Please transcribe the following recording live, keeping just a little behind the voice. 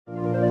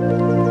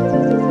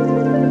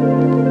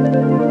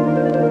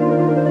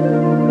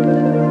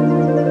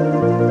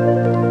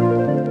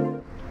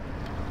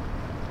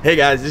Hey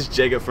guys, this is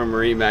Jacob from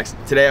Marinemax.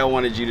 Today I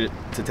wanted you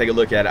to take a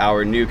look at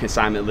our new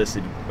consignment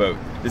listed boat.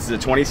 This is a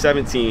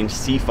 2017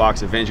 Sea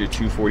Fox Avenger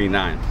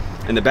 249.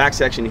 In the back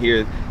section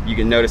here, you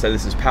can notice that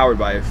this is powered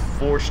by a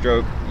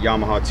 4-stroke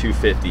Yamaha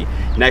 250.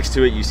 Next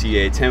to it, you see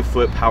a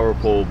 10-foot power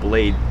pole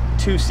Blade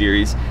 2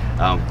 series.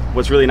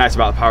 What's really nice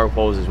about the power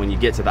poles is when you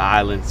get to the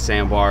island,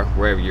 sandbar,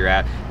 wherever you're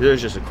at,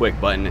 there's just a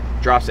quick button. It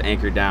drops the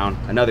anchor down,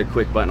 another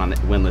quick button on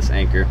the windlass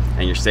anchor,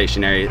 and you're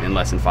stationary in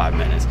less than 5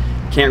 minutes.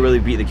 Can't really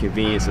beat the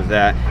convenience of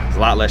that. It's a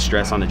lot less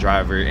stress on the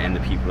driver and the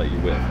people that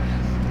you're with.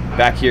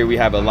 Back here we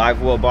have a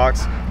live well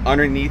box.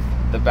 Underneath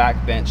the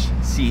back bench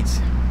seats,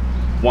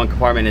 one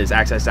compartment is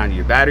access down to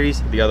your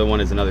batteries, the other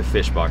one is another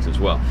fish box as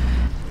well.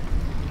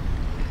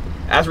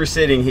 As we're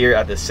sitting here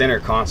at the center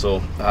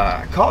console,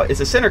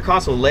 it's a center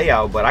console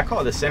layout, but I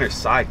call it the center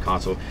side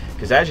console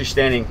because as you're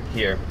standing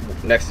here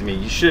next to me,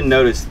 you should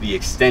notice the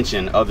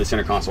extension of the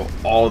center console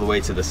all the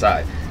way to the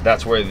side.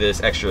 That's where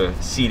this extra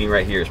seating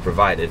right here is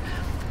provided.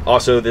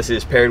 Also, this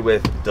is paired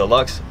with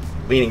deluxe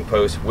leaning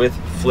posts with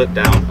flip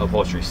down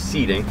upholstery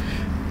seating,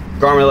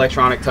 Garmin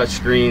electronic touch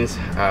screens,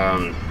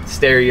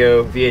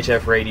 stereo,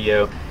 VHF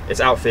radio. It's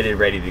outfitted,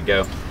 ready to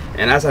go.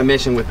 And as I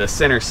mentioned with the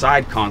center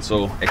side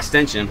console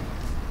extension,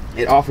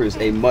 it offers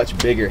a much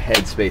bigger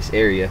headspace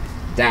area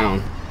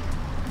down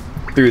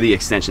through the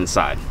extension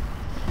side.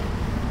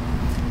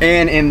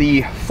 And in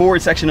the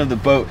forward section of the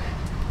boat,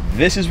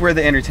 this is where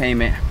the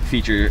entertainment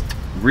feature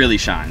really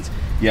shines.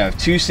 You have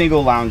 2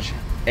 single lounge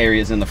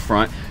areas in the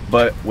front,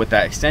 but with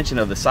that extension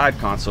of the side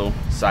console,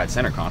 side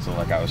center console,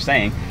 like I was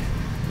saying,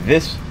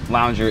 this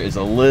lounger is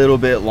a little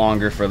bit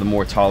longer for the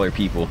more taller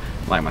people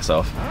like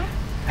myself.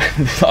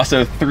 There's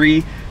also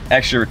 3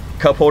 extra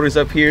cup holders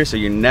up here, so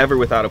you're never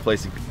without a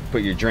place to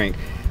put your drink.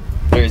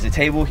 There's a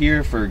table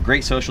here for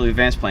great social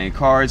events, playing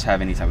cards,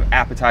 have any type of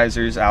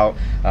appetizers out.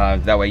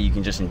 That way you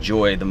can just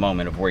enjoy the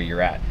moment of where you're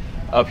at.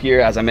 Up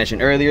here, as I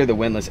mentioned earlier, the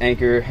windlass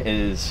anchor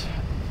is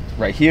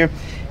right here.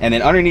 And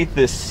then underneath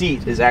this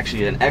seat is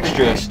actually an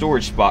extra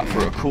storage spot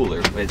for a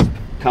cooler. It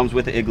comes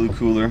with the Igloo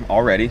cooler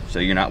already, so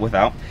you're not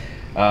without.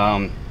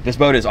 This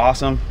boat is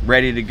awesome,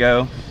 ready to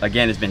go.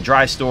 Again, it's been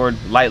dry stored,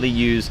 lightly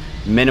used,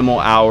 minimal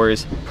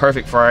hours,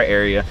 perfect for our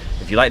area.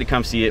 If you'd like to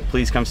come see it,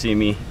 please come see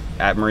me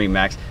at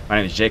Marinemax. My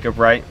name is Jacob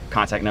Wright.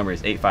 Contact number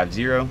is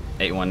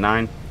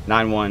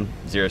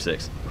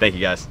 850-819-9106. Thank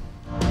you guys.